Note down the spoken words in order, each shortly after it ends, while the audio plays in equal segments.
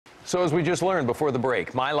So as we just learned before the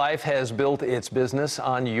break, MyLife has built its business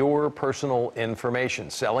on your personal information,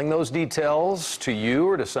 selling those details to you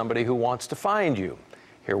or to somebody who wants to find you.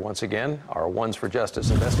 Here once again, our Ones for Justice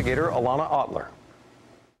investigator, Alana Otler.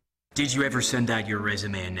 Did you ever send out your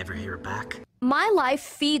resume and never hear back? MyLife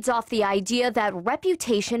feeds off the idea that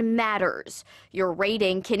reputation matters. Your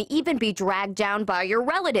rating can even be dragged down by your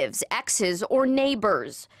relatives, exes, or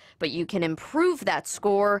neighbors. But you can improve that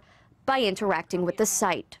score by interacting with the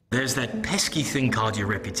site. There's that pesky thing called your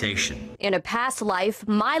reputation. In a past life,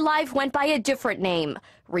 MyLife went by a different name,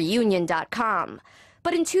 Reunion.com.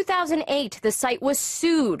 But in 2008, the site was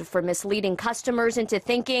sued for misleading customers into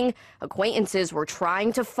thinking acquaintances were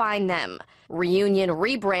trying to find them. Reunion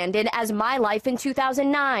rebranded as MyLife in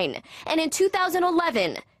 2009, and in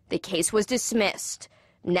 2011, the case was dismissed.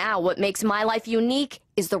 Now what makes MyLife unique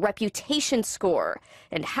is the reputation score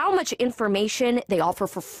and how much information they offer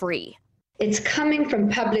for free. It's coming from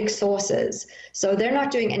public sources, so they're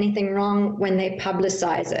not doing anything wrong when they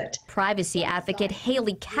publicize it. Privacy advocate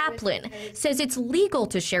Haley Kaplan says it's legal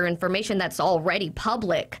to share information that's already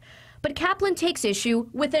public. But Kaplan takes issue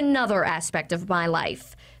with another aspect of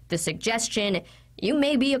MyLife, the suggestion you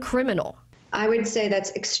may be a criminal. I would say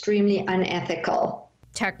that's extremely unethical.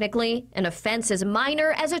 Technically, an offense as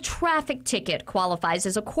minor as a traffic ticket qualifies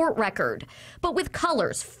as a court record. But with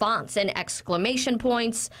colors, fonts, and exclamation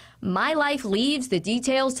points, MyLife leaves the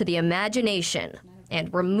details to the imagination.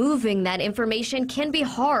 And removing that information can be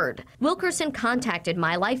hard. Wilkerson contacted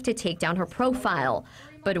MyLife to take down her profile.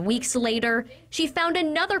 But weeks later, she found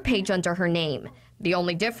another page under her name. The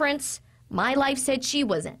only difference? MyLife said she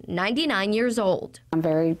was 99 years old. I'm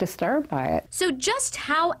very disturbed by it. So just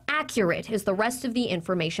how accurate is the rest of the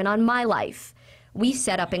information on MyLife? We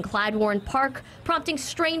set up in Clyde-Warren Park, prompting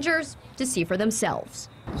strangers to see for themselves.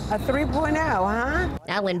 A 3.0, huh?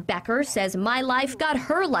 Ellen Becker says MyLife got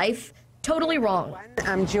her life totally wrong.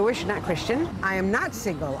 I'm Jewish, not Christian. I am not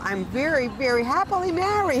single. I'm very, very happily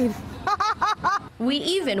married. We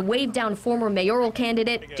even waved down former mayoral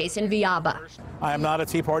candidate Jason Viaba. I am not a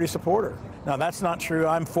Tea Party supporter. Now, that's not true.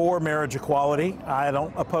 I'm for marriage equality. I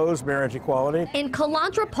don't oppose marriage equality. And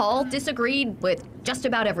Kalandra Paul disagreed with just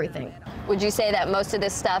about everything. Would you say that most of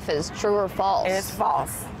this stuff is true or false? It's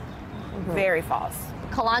false. Very false.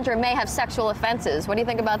 Kalandra may have sexual offenses. What do you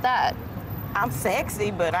think about that? I'm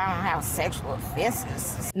sexy, but I don't have sexual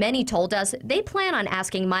offenses. Many told us they plan on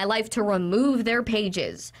asking MyLife to remove their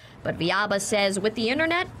pages. But Viaba says with the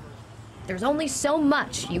internet, there's only so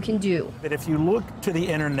much you can do. But if you look to the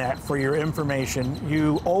internet for your information,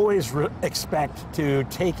 you always expect to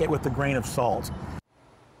take it with a grain of salt.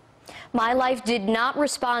 MyLife did not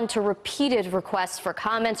respond to repeated requests for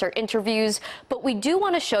comments or interviews, but we do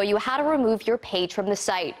want to show you how to remove your page from the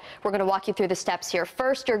site. We're going to walk you through the steps here.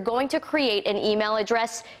 First, you're going to create an email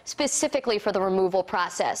address specifically for the removal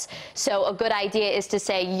process. So a good idea is to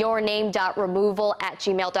say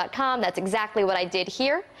yourname.removal@gmail.com. That's exactly what I did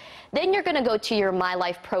here. Then you're going to go to your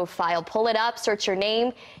MyLife profile, pull it up, search your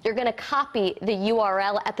name. You're going to copy the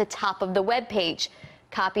URL at the top of the web page.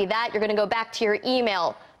 Copy that. You're going to go back to your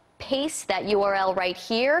email. Paste that URL right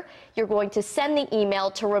here. You're going to send the email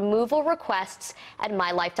to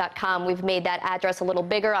removalrequests@mylife.com. We've made that address a little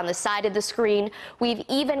bigger on the side of the screen. We've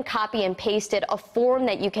even copy and pasted a form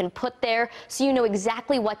that you can put there so you know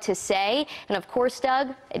exactly what to say. And of course,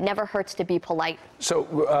 Doug, it never hurts to be polite. So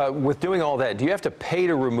with doing all that, do you have to pay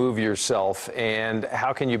to remove yourself? And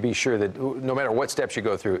how can you be sure that no matter what steps you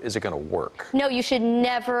go through, is it going to work? No, you should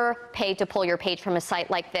never pay to pull your page from a site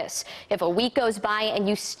like this. If a week goes by and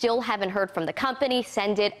you still haven't heard from the company,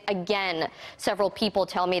 send it again. Several people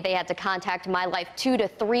tell me they had to contact MyLife 2 to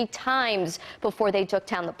 3 times before they took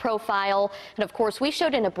down the profile. And of course, we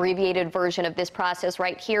showed an abbreviated version of this process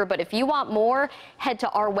right here. But if you want more, head to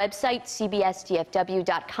our website,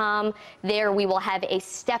 cbsdfw.com. There we will have a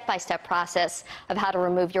step-by-step process of how to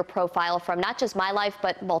remove your profile from not just MyLife,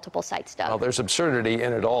 but multiple sites, Doug. Well, there's absurdity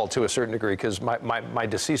in it all to a certain degree, because my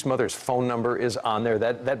deceased mother's phone number is on there.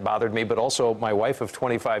 That bothered me, but also my wife of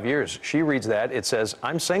 25 years. She reads that. It says,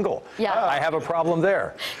 I'm single. Yeah. I have a problem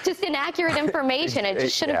there. Just inaccurate information. It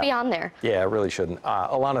just shouldn't be on there. Yeah, it really shouldn't.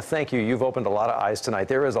 Alana, thank you. You've opened a lot of eyes tonight.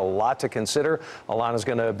 There is a lot to consider. Alana's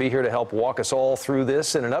going to be here to help walk us all through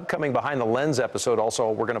this. In an upcoming Behind the Lens episode,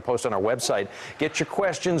 also, we're going to post on our website. Get your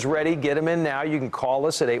questions ready. Get them in now. You can call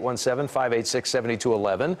us at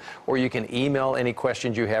 817-586-7211, or you can email any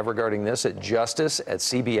questions you have regarding this at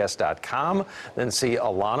justice@cbs.com. Then see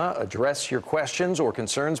Alana address your questions or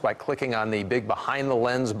concerns by clicking on the big Behind the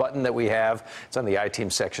Lens button that we have. It's on the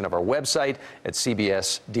iTeam section of our website at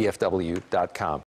cbsdfw.com.